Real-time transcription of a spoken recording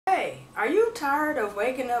Are you tired of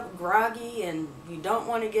waking up groggy and you don't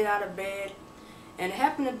want to get out of bed? And it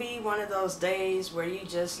happened to be one of those days where you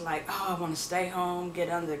just like, oh, I want to stay home, get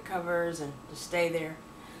under the covers and just stay there.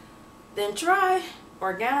 Then try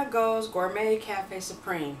Organo's Gourmet Cafe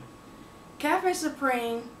Supreme. Cafe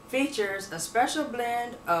Supreme features a special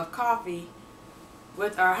blend of coffee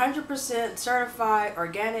with our 100% certified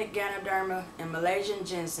organic Ganoderma and Malaysian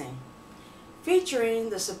ginseng, featuring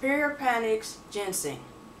the Superior Panics ginseng.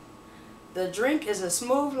 The drink is a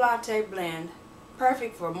smooth latte blend,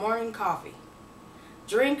 perfect for morning coffee.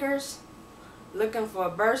 Drinkers looking for a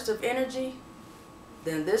burst of energy?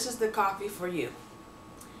 Then this is the coffee for you.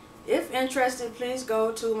 If interested, please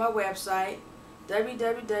go to my website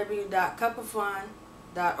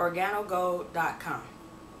www.cupofun.organogo.com.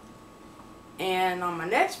 And on my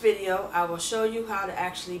next video, I will show you how to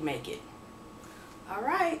actually make it.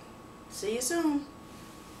 Alright, see you soon.